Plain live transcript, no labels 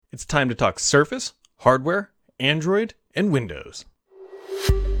It's time to talk Surface, hardware, Android, and Windows.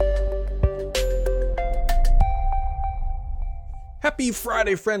 Happy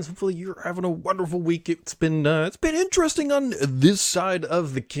Friday, friends. Hopefully you're having a wonderful week. It's been interesting on this side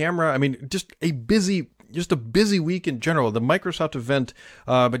of the camera. I mean, just a busy week in general. The Microsoft event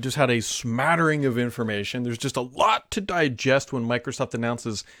but just had a smattering of information. There's just a lot to digest when Microsoft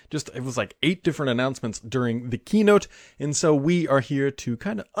announces it was like 8 different announcements during the keynote. And so we are here to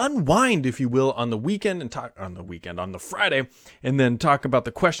kind of unwind, if you will, on the weekend and talk on the Friday, and then talk about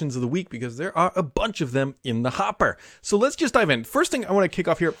the questions of the week because there are a bunch of them in the hopper. So let's just dive in. First thing I want to kick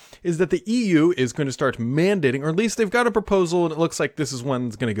off here is that the EU is going to start mandating, or at least they've got a proposal, and it looks like this is one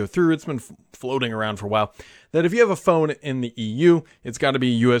that's going to go through. It's been floating around for a while, that if you have a phone in the EU, it's got to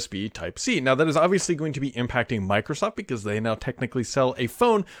be USB Type-C. Now, that is obviously going to be impacting Microsoft because they now technically sell a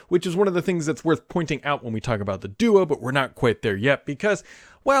phone, which is one of the things that's worth pointing out when we talk about the Duo, but we're not quite there yet because,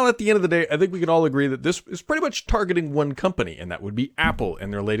 well, at the end of the day, I think we can all agree that this is pretty much targeting one company, and that would be Apple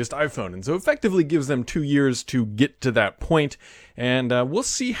and their latest iPhone. And so effectively gives them 2 years to get to that point. And we'll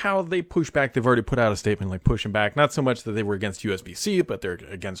see how they push back. They've already put out a statement like pushing back. Not so much that they were against USB-C, but they're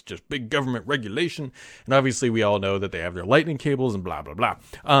against just big government regulation. And obviously we all know that they have their lightning cables and blah, blah, blah.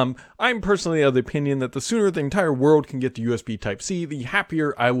 I'm personally of the opinion that the sooner the entire world can get to USB Type-C, the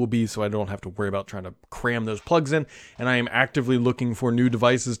happier I will be, so I don't have to worry about trying to cram those plugs in. And I am actively looking for new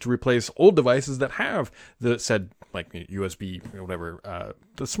devices to replace old devices that have the said like USB, whatever,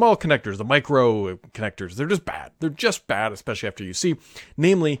 the small connectors, the micro connectors. They're just bad. They're just bad, especially after you see.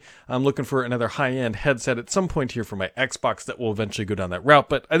 Namely, I'm looking for another high-end headset at some point here for my Xbox that will eventually go down that route.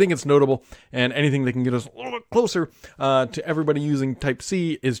 But I think it's notable, and anything that can get us a little bit closer to everybody using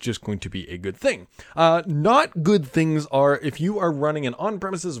Type-C is just going to be a good thing. Not good things are if you are running an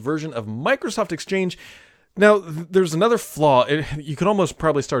on-premises version of Microsoft Exchange. Now, there's another flaw. You could almost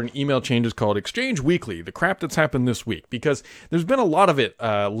probably start an email chain just called Exchange Weekly, the crap that's happened this week, because there's been a lot of it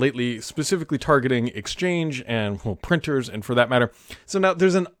lately, specifically targeting Exchange and printers, and for that matter. So now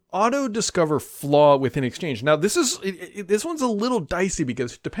there's an auto-discover flaw within Exchange. Now, this one's a little dicey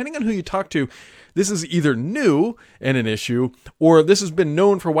because depending on who you talk to, this is either new and an issue, or this has been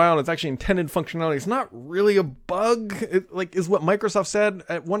known for a while and it's actually intended functionality. It's not really a bug, is what Microsoft said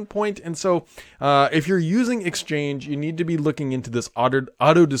at one point. And so if you're using Exchange, you need to be looking into this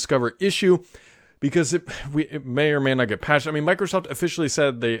auto-discover issue, because it may or may not get patched. I mean, Microsoft officially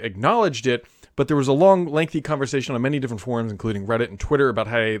said they acknowledged it, but there was a long, lengthy conversation on many different forums, including Reddit and Twitter, about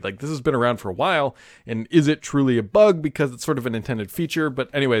how, this has been around for a while, and is it truly a bug because it's sort of an intended feature? But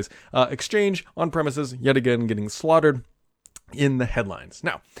anyways, Exchange on-premises, yet again, getting slaughtered in the headlines.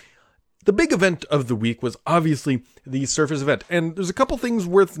 Now, the big event of the week was obviously the Surface event. And there's a couple things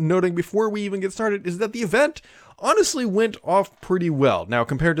worth noting before we even get started, is that the event honestly went off pretty well. Now,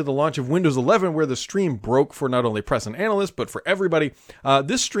 compared to the launch of Windows 11, where the stream broke for not only press and analysts, but for everybody,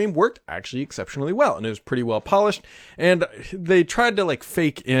 this stream worked actually exceptionally well, and it was pretty well polished. And they tried to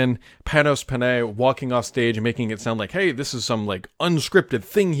fake in Panos Panay walking off stage and making it sound like, hey, this is some unscripted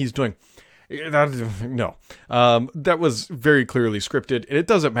thing he's doing. No, that was very clearly scripted, and it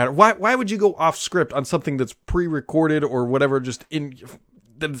doesn't matter. Why would you go off script on something that's pre-recorded or whatever, just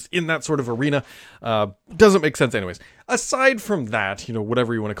that's in that sort of arena? Doesn't make sense anyways. Aside from that,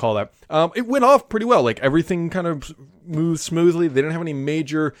 whatever you want to call that, it went off pretty well. Everything kind of moved smoothly. They didn't have any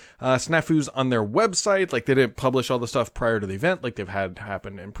major snafus on their website. They didn't publish all the stuff prior to the event like they've had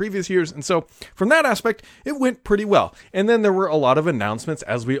happen in previous years. And so from that aspect, it went pretty well. And then there were a lot of announcements,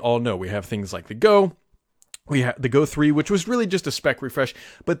 as we all know. We have things like the Go. We had the Go 3, which was really just a spec refresh,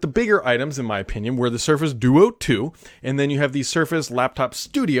 but the bigger items, in my opinion, were the Surface Duo 2, and then you have the Surface Laptop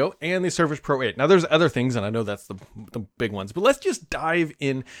Studio and the Surface Pro 8. Now, there's other things, and I know that's the big ones, but let's just dive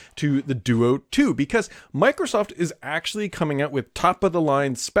into the Duo 2, because Microsoft is actually coming out with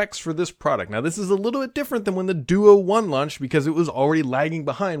top-of-the-line specs for this product. Now, this is a little bit different than when the Duo 1 launched, because it was already lagging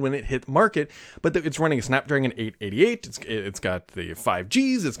behind when it hit market, but it's running a Snapdragon 888, it's got the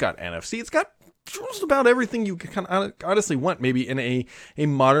 5Gs, it's got NFC, it's got just about everything you can honestly want maybe in a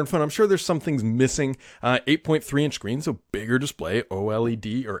modern phone. I'm sure there's some things missing. 8.3 inch screen, so bigger display,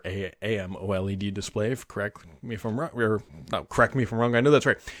 OLED or AM OLED display. Correct me if I'm wrong. I know that's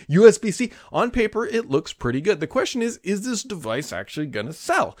right. USB-C, on paper, it looks pretty good. The question is this device actually going to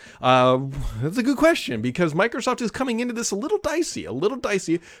sell? That's a good question, because Microsoft is coming into this a little dicey,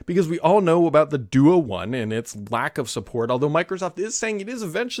 because we all know about the Duo 1 and its lack of support, although Microsoft is saying it is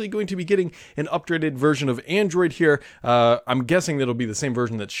eventually going to be getting an updated version of Android here. I'm guessing that'll be the same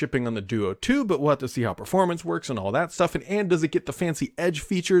version that's shipping on the Duo 2, but we'll have to see how performance works and all that stuff. And does it get the fancy Edge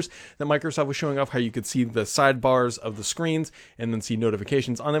features that Microsoft was showing off, how you could see the sidebars of the screens and then see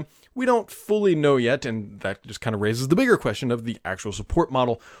notifications on them? We don't fully know yet, and that just kind of raises the bigger question of the actual support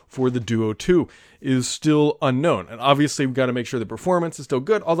model for the Duo 2 is still unknown. And obviously we've got to make sure the performance is still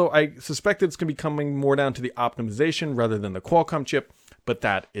good, although I suspect it's going to be coming more down to the optimization rather than the Qualcomm chip. But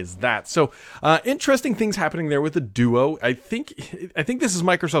that is that. So interesting things happening there with the Duo. I think this is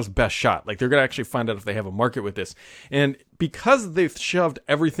Microsoft's best shot. Like, they're going to actually find out if they have a market with this. And because they've shoved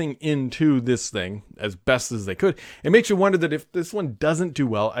everything into this thing as best as they could, it makes you wonder that if this one doesn't do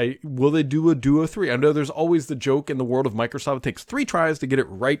well, will they do a Duo 3? I know there's always the joke in the world of Microsoft. It takes 3 tries to get it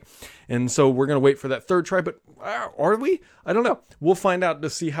right. And so we're going to wait for that 3rd try. But are we? I don't know. We'll find out to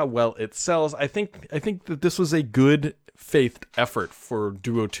see how well it sells. I think that this was a good faith effort for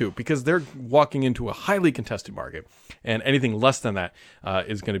Duo 2 because they're walking into a highly contested market, and anything less than that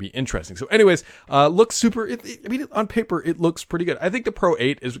is going to be interesting. So anyways, looks super, I mean, on paper, it looks pretty good. I think the Pro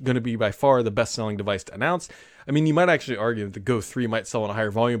 8 is going to be by far the best selling device to announce. I mean, you might actually argue that the Go 3 might sell in a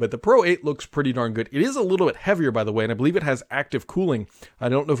higher volume, but the Pro 8 looks pretty darn good. It is a little bit heavier, by the way, and I believe it has active cooling. I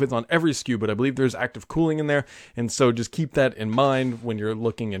don't know if it's on every SKU, but I believe there's active cooling in there, and so just keep that in mind when you're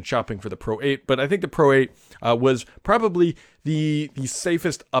looking and shopping for the Pro 8. But I think the Pro 8 was probably the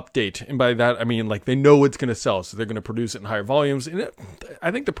safest update, and by that I mean, like, they know it's going to sell, so they're going to produce it in higher volumes. And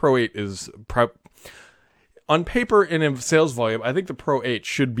I think the Pro 8 is on paper and in sales volume, I think the Pro 8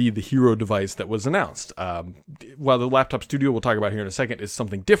 should be the hero device that was announced. While the Laptop Studio we'll talk about here in a second is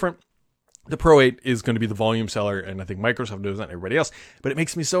something different, the Pro 8 is going to be the volume seller, and I think Microsoft knows that and everybody else. But it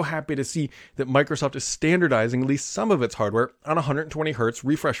makes me so happy to see that Microsoft is standardizing at least some of its hardware on 120 hertz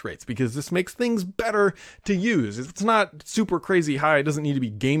refresh rates, because this makes things better to use. It's not super crazy high. It doesn't need to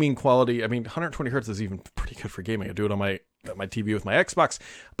be gaming quality. I mean, 120 hertz is even pretty good for gaming. I do it on my TV with my Xbox,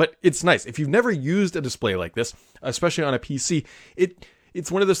 but it's nice. If you've never used a display like this, especially on a PC, it's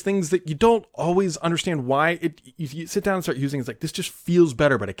one of those things that you don't always understand why. You sit down and start using it, it's like, this just feels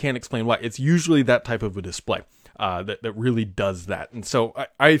better, but I can't explain why. It's usually that type of a display that really does that. And so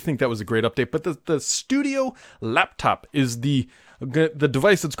I think that was a great update. But the Studio laptop is the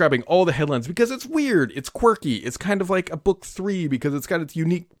device that's grabbing all the headlines because it's weird, it's quirky, it's kind of like a Book 3 because it's got its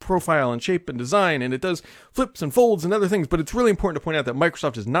unique profile and shape and design, and it does flips and folds and other things. But it's really important to point out that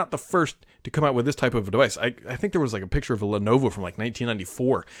Microsoft is not the first to come out with this type of a device. I think there was like a picture of a Lenovo from like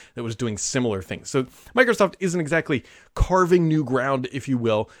 1994 that was doing similar things. So Microsoft isn't exactly carving new ground, if you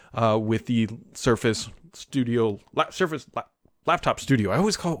will, with the Surface Studio, Laptop Studio. I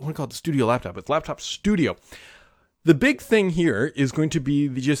always want to call it the Studio Laptop. It's Laptop Studio. The big thing here is going to be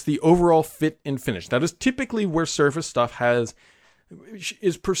just the overall fit and finish. That is typically where Surface stuff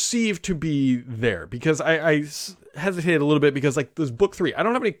is perceived to be there, because I hesitate a little bit because, like, this Book 3, I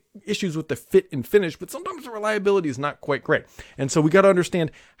don't have any issues with the fit and finish, but sometimes the reliability is not quite great. And so we got to understand,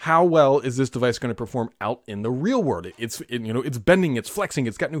 how well is this device going to perform out in the real world? It's bending, it's flexing,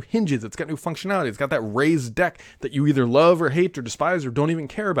 it's got new hinges, it's got new functionality, it's got that raised deck that you either love or hate or despise or don't even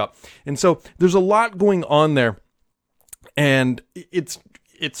care about. And so there's a lot going on there. And it's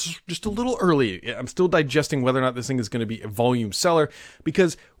just a little early. I'm still digesting whether or not this thing is going to be a volume seller,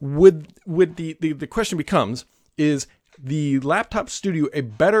 because the question becomes, is the Laptop Studio a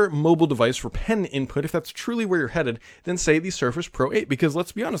better mobile device for pen input, if that's truly where you're headed, than, say, the Surface Pro 8? Because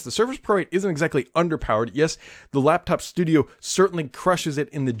let's be honest, the Surface Pro 8 isn't exactly underpowered. Yes, the Laptop Studio certainly crushes it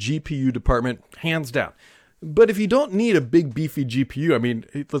in the GPU department, hands down. But if you don't need a big beefy GPU, I mean,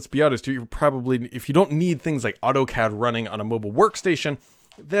 let's be honest, if you don't need things like AutoCAD running on a mobile workstation,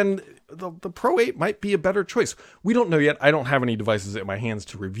 then the Pro 8 might be a better choice. We don't know yet. I don't have any devices in my hands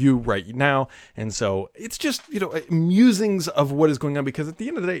to review right now. And so it's just, musings of what is going on, because at the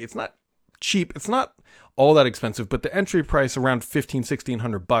end of the day, it's not cheap. It's not all that expensive, but the entry price around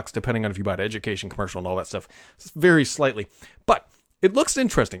 $1,500-$1,600, depending on if you buy an education, commercial, and all that stuff, it's very slightly. But it looks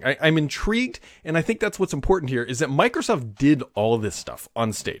interesting. I'm intrigued, and I think that's what's important here, is that Microsoft did all of this stuff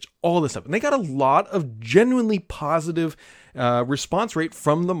on stage, all this stuff, and they got a lot of genuinely positive response rate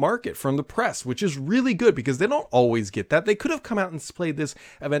from the market, from the press, which is really good, because they don't always get that. They could have come out and played this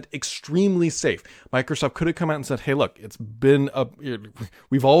event extremely safe. Microsoft could have come out and said, hey, look,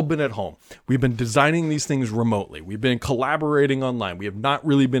 we've all been at home. We've been designing these things remotely. We've been collaborating online. We have not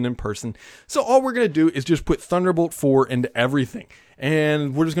really been in person. So all we're going to do is just put Thunderbolt 4 into everything,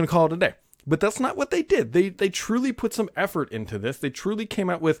 and we're just going to call it a day. But that's not what they did. They truly put some effort into this. They truly came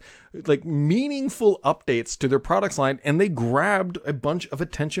out with like meaningful updates to their products line, and they grabbed a bunch of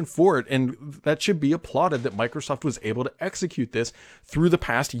attention for it. And that should be applauded that Microsoft was able to execute this through the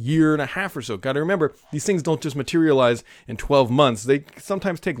past year and a half or so. Got to remember, these things don't just materialize in 12 months. They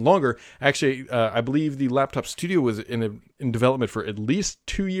sometimes take longer. Actually, I believe the Laptop Studio was in development for at least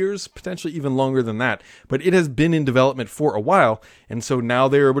 2 years, potentially even longer than that. But it has been in development for a while. And so now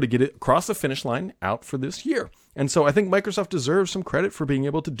they're able to get it across the finish line out for this year. And so I think Microsoft deserves some credit for being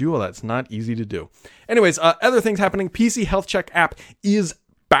able to do all that. It's not easy to do. Anyways, other things happening. PC Health Check app is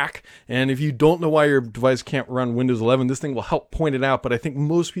back. And if you don't know why your device can't run Windows 11, this thing will help point it out. But I think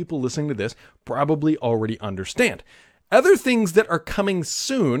most people listening to this probably already understand. Other things that are coming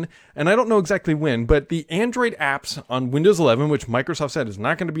soon, and I don't know exactly when, but the Android apps on Windows 11, which Microsoft said is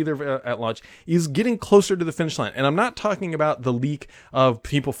not going to be there at launch, is getting closer to the finish line. And I'm not talking about the leak of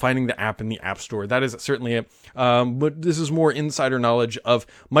people finding the app in the App Store. That is certainly it. But this is more insider knowledge of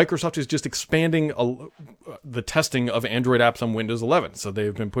Microsoft is just expanding the testing of Android apps on Windows 11. So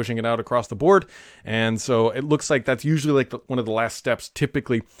they've been pushing it out across the board. And so it looks like that's usually like one of the last steps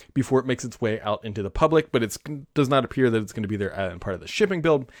typically before it makes its way out into the public, but it does not appear that it's going to be there in part of the shipping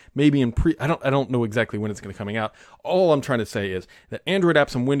build, maybe in I don't know exactly when it's going to be coming out. All I'm trying to say is that Android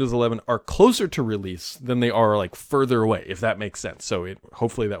apps on Windows 11 are closer to release than they are like further away, if that makes sense. So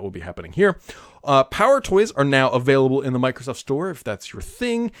hopefully that will be happening here. Power Toys are now available in the Microsoft Store if that's your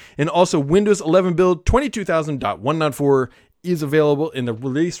thing. And also Windows 11 build 22,000.194 is available in the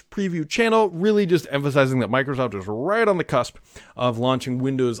release preview channel, really just emphasizing that Microsoft is right on the cusp of launching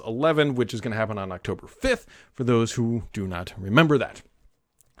Windows 11, which is going to happen on October 5th, for those who do not remember that.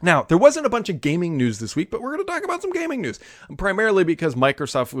 Now, there wasn't a bunch of gaming news this week, but we're going to talk about some gaming news, primarily because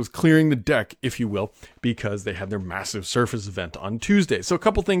Microsoft was clearing the deck, if you will, because they had their massive Surface event on Tuesday. So a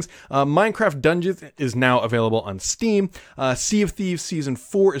couple things. Minecraft Dungeons is now available on Steam. Sea of Thieves Season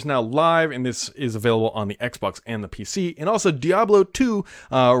 4 is now live, and this is available on the Xbox and the PC. And also Diablo 2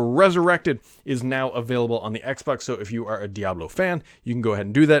 Resurrected is now available on the Xbox, so if you are a Diablo fan, you can go ahead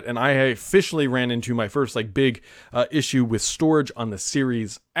and do that. And I officially ran into my first big issue with storage on the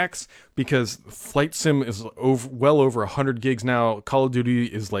Series X, because Flight Sim is well over 100 gigs now. Call of Duty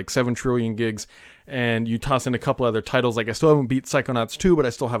is like 7 trillion gigs, and you toss in a couple other titles. I still haven't beat Psychonauts 2, but I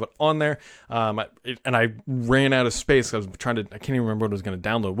still have it on there. And I ran out of space. I can't even remember what I was going to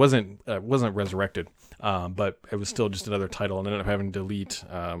download. It wasn't Resurrected, but it was still just another title, and I ended up having to delete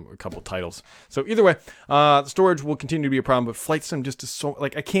a couple titles. So either way, storage will continue to be a problem, but Flight Sim just is so, I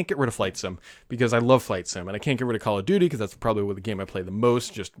can't get rid of Flight Sim because I love Flight Sim, and I can't get rid of Call of Duty because that's probably the game I play the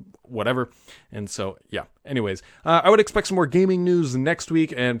most, just whatever. And so, yeah. Anyways, I would expect some more gaming news next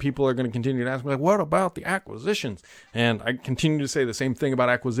week, and people are going to continue to ask me, what about the acquisitions? And I continue to say the same thing about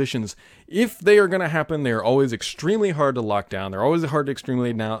acquisitions. If they are going to happen, they are always extremely hard to lock down. They're always hard to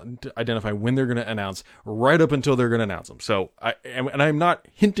extremely to identify when they're going to announce, right up until they're going to announce them. So, I'm not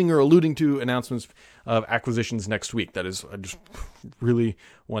hinting or alluding to announcements of acquisitions next week. I just really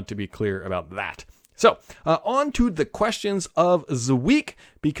want to be clear about that. So, on to the questions of the week,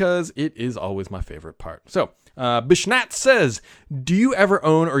 because it is always my favorite part. So, Bishnat says, do you ever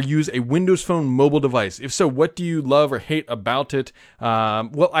own or use a Windows Phone mobile device? If so, what do you love or hate about it?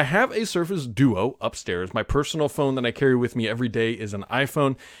 Well, I have a Surface Duo upstairs. My personal phone that I carry with me every day is an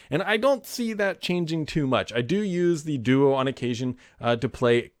iPhone, and I don't see that changing too much. I do use the Duo on occasion to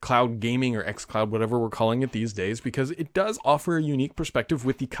play cloud gaming or xCloud, whatever we're calling it these days, because it does offer a unique perspective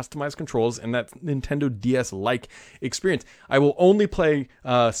with the customized controls and that Nintendo DS-like experience. I will only play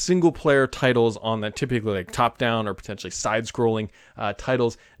single-player titles on that, typically top-down or potentially side-scrolling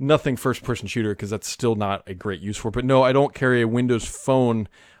titles. Nothing first-person shooter, because that's still not a great use for it. But no, I don't carry a Windows Phone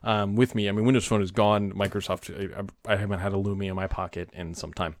with me. I mean, Windows Phone is gone. Microsoft, I haven't had a Lumia in my pocket in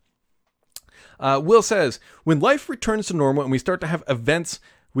some time. Will says, when life returns to normal and we start to have events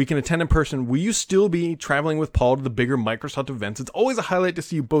we can attend in person, will you still be traveling with Paul to the bigger Microsoft events? It's always a highlight to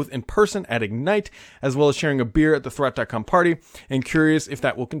see you both in person at Ignite, as well as sharing a beer at the Threat.com party, and curious if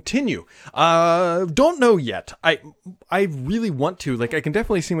that will continue. Don't know yet. I really want to. I can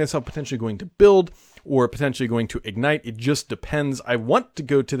definitely see myself potentially going to Build or potentially going to Ignite. It just depends. I want to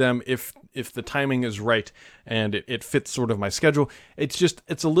go to them if the timing is right and it fits sort of my schedule.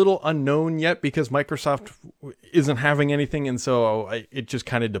 It's a little unknown yet because Microsoft isn't having anything, and so it just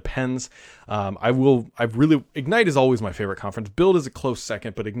kind of depends. Ignite is always my favorite conference. Build is a close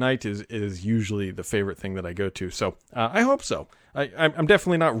second, but Ignite is usually the favorite thing that I go to. So I hope so. I'm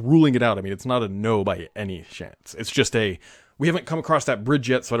definitely not ruling it out. I mean, it's not a no by any chance. It's just we haven't come across that bridge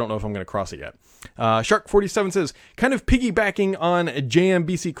yet, so I don't know if I'm going to cross it yet. Shark47 says, kind of piggybacking on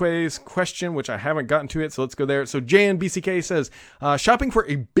JNBCK's question, which I haven't gotten to yet, so let's go there. So JNBCK says, shopping for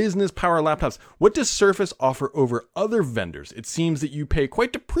a business power laptops, what does Surface offer over other vendors? It seems that you pay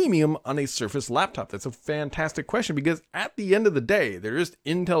quite a premium on a Surface laptop. That's a fantastic question, because at the end of the day, there is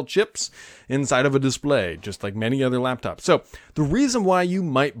Intel chips inside of a display, just like many other laptops. So the reason why you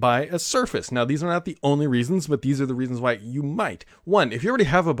might buy a Surface, now these are not the only reasons, but these are the reasons why you might. One, if you already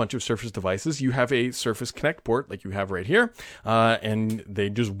have a bunch of Surface devices, you have a Surface Connect port like you have right here, and they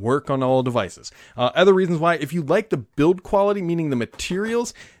just work on all devices. Other reasons why, if you like the build quality, meaning the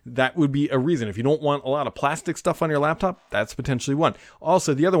materials, that would be a reason. If you don't want a lot of plastic stuff on your laptop, that's potentially one.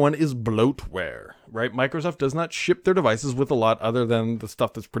 Also, the other one is bloatware, right? Microsoft does not ship their devices with a lot other than the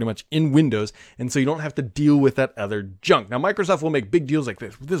stuff that's pretty much in Windows, and so you don't have to deal with that other junk. Now, Microsoft will make big deals like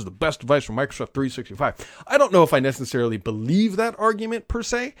this. This is the best device from Microsoft 365. I don't know if I necessarily believe that argument per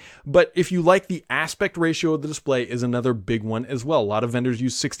se, but if you like the aspect ratio of the display is another big one as well. A lot of vendors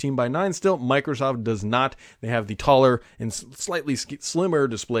use 16:9 still. Microsoft does not. They have the taller and slightly slimmer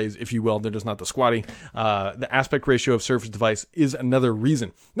displays, if you will. They're just not the squatty. The aspect ratio of Surface device is another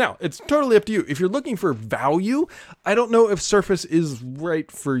reason. Now, it's totally up to you. If you're looking for value, I don't know if Surface is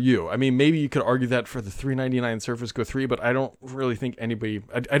right for you. I mean, maybe you could argue that for the $399 Surface Go 3, but I don't really think anybody,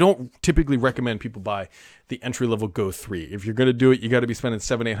 I don't typically recommend people buy the entry-level Go 3. If you're going to do it, you got to be spending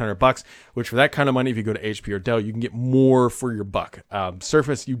 $700-800, which for that kind of money, if you go to HP or Dell, you can get more for your buck.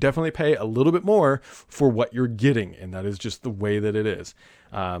 Surface, you definitely pay a little bit more for what you're getting, and that is just the way that it is.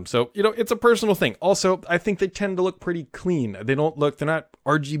 So, it's a personal thing. Also, I think they tend to look pretty clean. They're not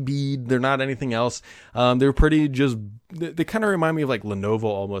RGB, they're not anything else. They're pretty they kind of remind me of like Lenovo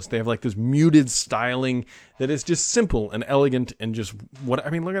almost. They have like this muted styling that is just simple and elegant and just look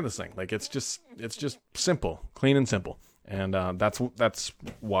at this thing. Like it's just simple, clean and simple. And that's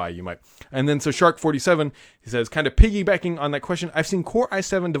why you might. And then so Shark47, he says, kind of piggybacking on that question, I've seen Core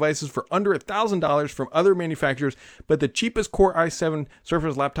i7 devices for under $1,000 from other manufacturers, but the cheapest Core i7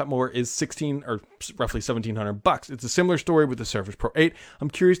 Surface laptop mower is $1,600 or roughly $1,700. It's a similar story with the Surface Pro 8. I'm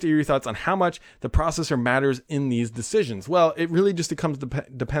curious to hear your thoughts on how much the processor matters in these decisions. Well, it really just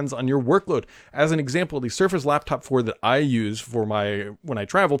depends on your workload. As an example, the Surface Laptop 4 that I use for when I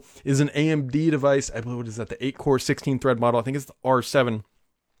travel is an AMD device. I believe, what is that, the 8-core 16-thread model. I think it's the R7,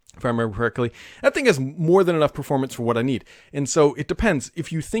 if I remember correctly. That thing has more than enough performance for what I need. And so it depends.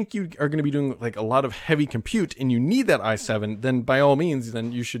 If you think you are going to be doing like a lot of heavy compute and you need that i7, then by all means,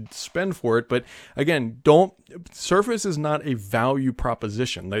 then you should spend for it. But again, Surface is not a value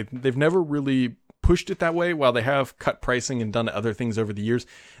proposition. They've never really pushed it that way. While they have cut pricing and done other things over the years,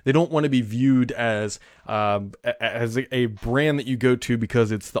 they don't want to be viewed as a brand that you go to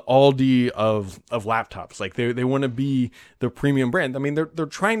because it's the Aldi of laptops. Like they want to be the premium brand. I mean, they're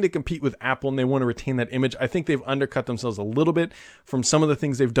trying to compete with Apple and they want to retain that image. I think they've undercut themselves a little bit from some of the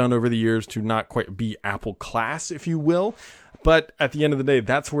things they've done over the years to not quite be Apple class, if you will. But at the end of the day,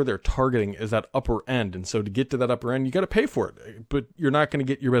 that's where they're targeting, is that upper end. And so to get to that upper end, you got to pay for it. But you're not going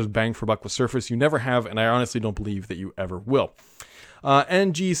to get your best bang for buck with Surface. You never have, and I honestly don't believe that you ever will.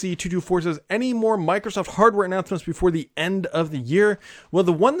 NGC224 says, any more Microsoft hardware announcements before the end of the year? Well,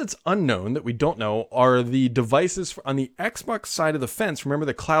 the one that's unknown, that we don't know, are the devices on the Xbox side of the fence. Remember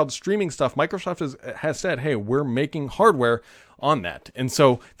the cloud streaming stuff? Microsoft has said, hey, we're making hardware on that. And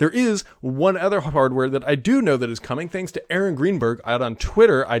so there is one other hardware that I do know that is coming, thanks to Aaron Greenberg. Out on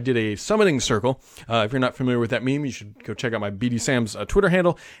Twitter, I did a summoning circle. If you're not familiar with that meme, you should go check out my BD Sam's Twitter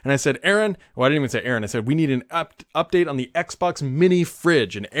handle. And I said, Aaron, well, I didn't even say Aaron. I said, we need an update on the Xbox Mini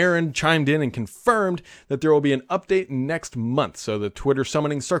Fridge. And Aaron chimed in and confirmed that there will be an update next month. So the Twitter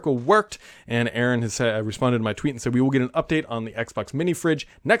summoning circle worked. And Aaron has responded to my tweet and said, we will get an update on the Xbox Mini Fridge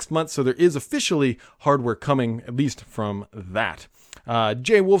next month. So there is officially hardware coming, at least from that.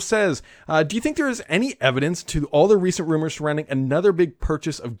 Jay Wolf says, do you think there is any evidence to all the recent rumors surrounding another big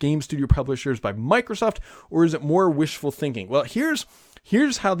purchase of game studio publishers by Microsoft, or is it more wishful thinking? Well, here's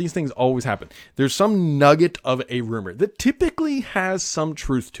how these things always happen. There's some nugget of a rumor that typically has some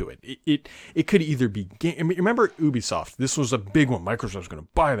truth to it. It could either be remember Ubisoft. This was a big one. Microsoft's going to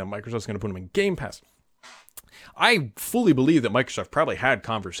buy them. Microsoft's going to put them in Game Pass. I fully believe that Microsoft probably had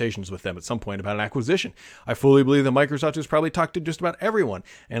conversations with them at some point about an acquisition. I fully believe that Microsoft has probably talked to just about everyone.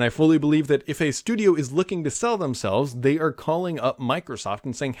 And I fully believe that if a studio is looking to sell themselves, they are calling up Microsoft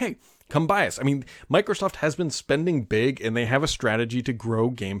and saying, hey, come buy us. I mean, Microsoft has been spending big and they have a strategy to grow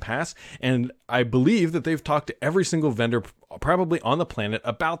Game Pass. And I believe that they've talked to every single vendor probably on the planet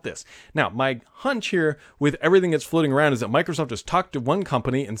about this. Now, my hunch here with everything that's floating around is that Microsoft just talked to one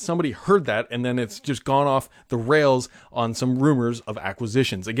company and somebody heard that, and then it's just gone off the rails on some rumors of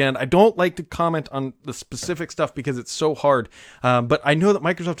acquisitions. Again, I don't like to comment on the specific stuff because it's so hard, but I know that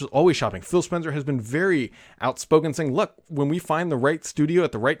Microsoft is always shopping. Phil Spencer has been very outspoken, saying, look, when we find the right studio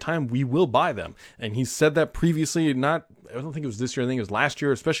at the right time, we will buy them. And he said that previously, I don't think it was this year, I think it was last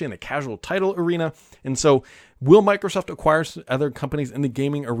year, especially in the casual title arena. And so will Microsoft acquire other companies in the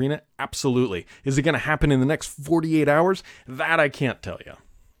gaming arena? Absolutely. Is it going to happen in the next 48 hours? That I can't tell you.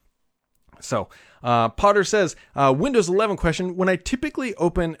 So Potter says, Windows 11 question, when I typically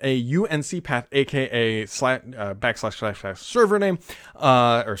open a UNC path, aka / server name,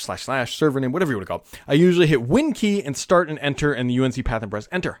 or / server name, whatever you want to call it, I usually hit Win key and start and enter in the UNC path and press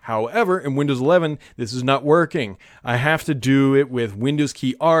enter. However, in Windows 11, this is not working. I have to do it with Windows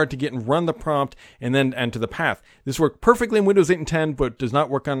key R to get and run the prompt and then enter the path. This worked perfectly in Windows 8 and 10, but does not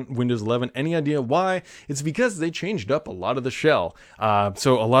work on Windows 11. Any idea why? It's because they changed up a lot of the shell.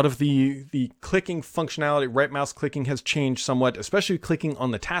 So a lot of the clicking functionality, right mouse clicking has changed somewhat, especially clicking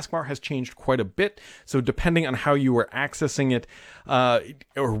on the taskbar has changed quite a bit. So depending on how you were accessing it,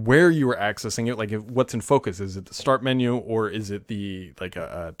 or where you were accessing it, like what's in focus, is it the start menu or is it the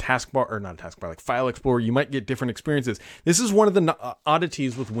a taskbar, or not a taskbar, like File Explorer? You might get different experiences. This is one of the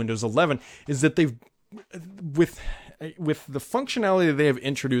oddities with Windows 11, is that they've with the functionality that they have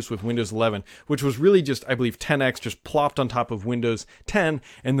introduced with Windows 11, which was really just, I believe, 10X just plopped on top of Windows 10,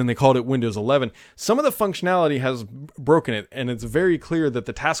 and then they called it Windows 11. Some of the functionality has broken it, and it's very clear that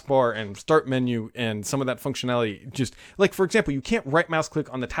the taskbar and start menu and some of that functionality just, like, for example, you can't right mouse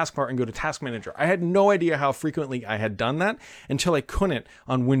click on the taskbar and go to Task Manager. I had no idea how frequently I had done that until I couldn't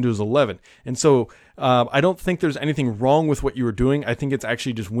on Windows 11. And so I don't think there's anything wrong with what you were doing. I think it's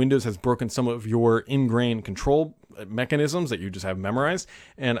actually just Windows has broken some of your ingrained control mechanisms that you just have memorized,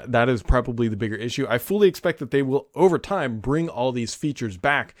 and that is probably the bigger issue. I fully expect that they will over time bring all these features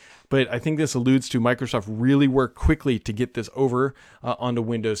back, but I think this alludes to Microsoft really work quickly to get this over onto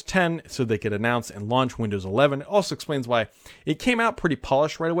Windows 10 so they could announce and launch Windows 11. It also explains why it came out pretty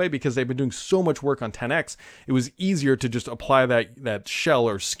polished right away, because they've been doing so much work on 10X. It was easier to just apply that shell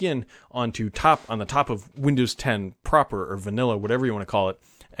or skin on the top of Windows 10 proper, or vanilla, whatever you want to call it.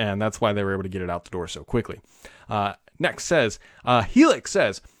 And that's why they were able to get it out the door so quickly. Next says, Helix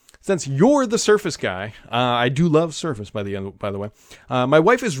says, since you're the Surface guy, I do love Surface, by the way. My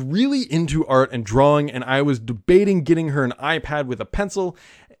wife is really into art and drawing, and I was debating getting her an iPad with a pencil.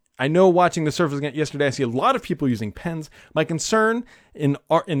 I know watching the Surface yesterday, I see a lot of people using pens. My concern in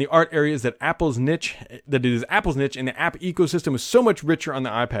the art area is that it is Apple's niche, and the app ecosystem is so much richer on the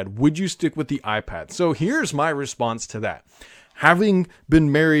iPad. Would you stick with the iPad? So here's my response to that. Having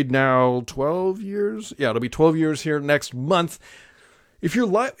been married now 12 years, it'll be 12 years here next month. If your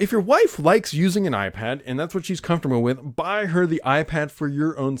wife likes using an iPad and that's what she's comfortable with, buy her the iPad for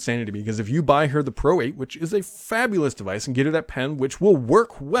your own sanity. Because if you buy her the Pro 8, which is a fabulous device, and get her that pen, which will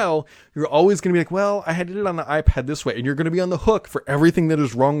work well, you're always going to be like, well, I did it on the iPad this way. And you're going to be on the hook for everything that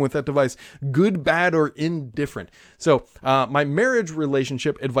is wrong with that device, good, bad, or indifferent. So my marriage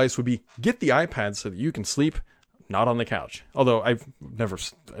relationship advice would be, get the iPad so that you can sleep not on the couch. Although I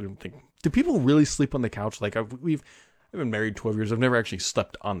don't think, do people really sleep on the couch? Like I've been married 12 years. I've never actually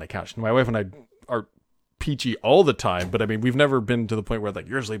slept on the couch. My wife and I are peachy all the time, but I mean, we've never been to the point where like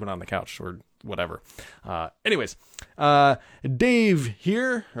you're sleeping on the couch or whatever. Anyways, Dave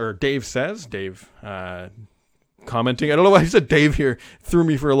here, or Dave says, commenting. I don't know why he said Dave here. Threw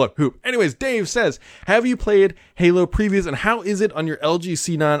me for a loop. Anyways, Dave says, have you played Halo Previews, and how is it on your LG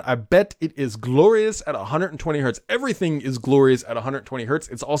C9? I bet it is glorious at 120 hertz. Everything is glorious at 120 hertz.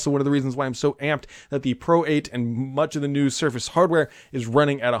 It's also one of the reasons why I'm so amped that the Pro 8 and much of the new Surface hardware is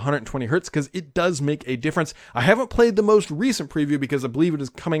running at 120 hertz, because it does make a difference. I haven't played the most recent preview because I believe it is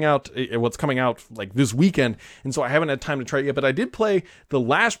coming out like this weekend, and so I haven't had time to try it yet, but I did play the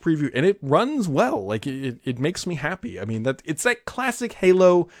last preview and it runs well. Like it makes me happy. I mean, it's that classic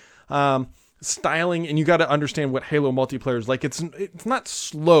Halo styling, and you got to understand what Halo multiplayer is like. It's not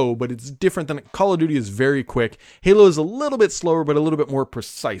slow, but it's different than Call of Duty is very quick. Halo is a little bit slower, but a little bit more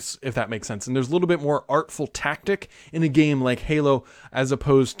precise, if that makes sense. And there's a little bit more artful tactic in a game like Halo, as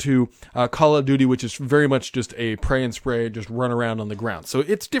opposed to Call of Duty, which is very much just a pray and spray, just run around on the ground. So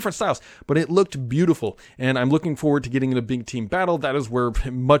it's different styles, but it looked beautiful, and I'm looking forward to getting in a big team battle. That is where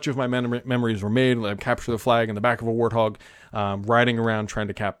much of my memories were made. Like capture the flag in the back of a Warthog. riding around trying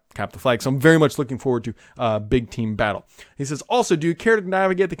to cap the flag. So I'm very much looking forward to big team battle. He says, also, do you care to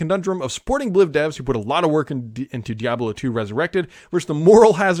navigate the conundrum of supporting Bliv devs who put a lot of work into Diablo 2 Resurrected versus the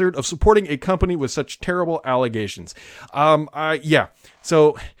moral hazard of supporting a company with such terrible allegations? Yeah.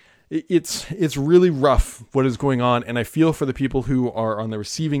 So it's really rough what is going on, and I feel for the people who are on the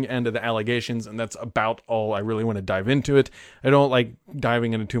receiving end of the allegations, and that's about all I really want to dive into it. I don't like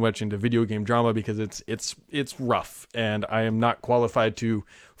diving into too much into video game drama because it's rough, and I am not qualified to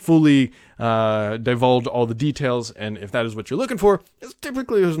fully divulge all the details, and if that is what you're looking for, this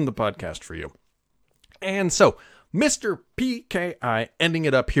typically isn't the podcast for you. And so, Mr. PKI ending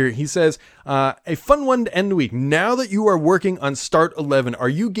it up here. He says, a fun one to end the week. Now that you are working on Start 11, are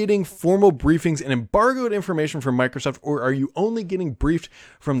you getting formal briefings and embargoed information from Microsoft, or are you only getting briefed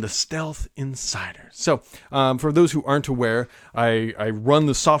from the stealth insiders? So, for those who aren't aware, I run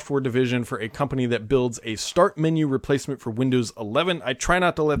the software division for a company that builds a start menu replacement for Windows 11. I try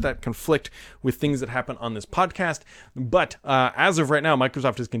not to let that conflict with things that happen on this podcast, but as of right now,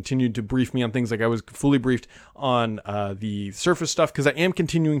 Microsoft has continued to brief me on things like I was fully briefed on the Surface stuff, because I am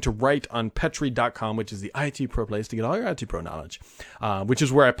continuing to write on Petri.com, which is the IT Pro place to get all your IT Pro knowledge, which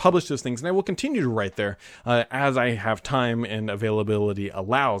is where I publish those things, and I will continue to write there as I have time and availability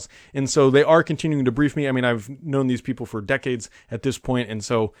allows. And so they are continuing to brief me. I mean, I've known these people for decades at this point, and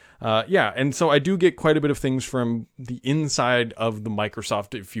so and so I do get quite a bit of things from the inside of the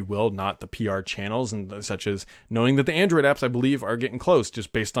Microsoft, if you will, not the PR channels, and such as knowing that the Android apps, I believe, are getting close,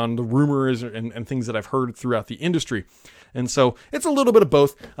 just based on the rumors and things that I've heard throughout the industry. And so it's a little bit of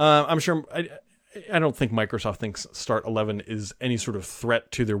both. I'm sure I don't think Microsoft thinks Start 11 is any sort of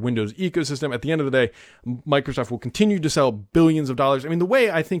threat to their Windows ecosystem. At the end of the day, Microsoft will continue to sell billions of dollars. I mean, the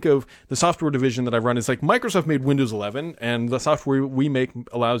way I think of the software division that I run is like Microsoft made Windows 11, and the software we make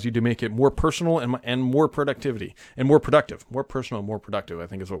allows you to make it more personal and more productivity and more productive. More personal and more productive, I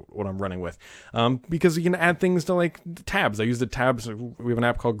think, is what I'm running with. Because you can add things to like tabs. I use the tabs. We have an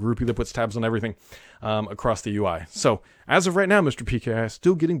app called Groupie that puts tabs on everything across the UI. So as of right now, Mr. PKI is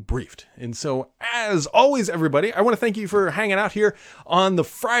still getting briefed. And so as always, everybody, I want to thank you for hanging out here on the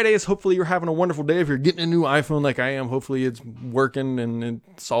Fridays. Hopefully you're having a wonderful day. If you're getting a new iPhone like I am, hopefully it's working and it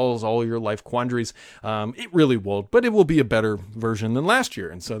solves all your life quandaries. It really won't, but it will be a better version than last year.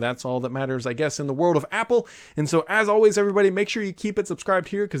 And so that's all that matters, I guess, in the world of Apple. And so as always, everybody, make sure you keep it subscribed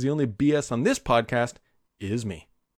here, because the only BS on this podcast is me.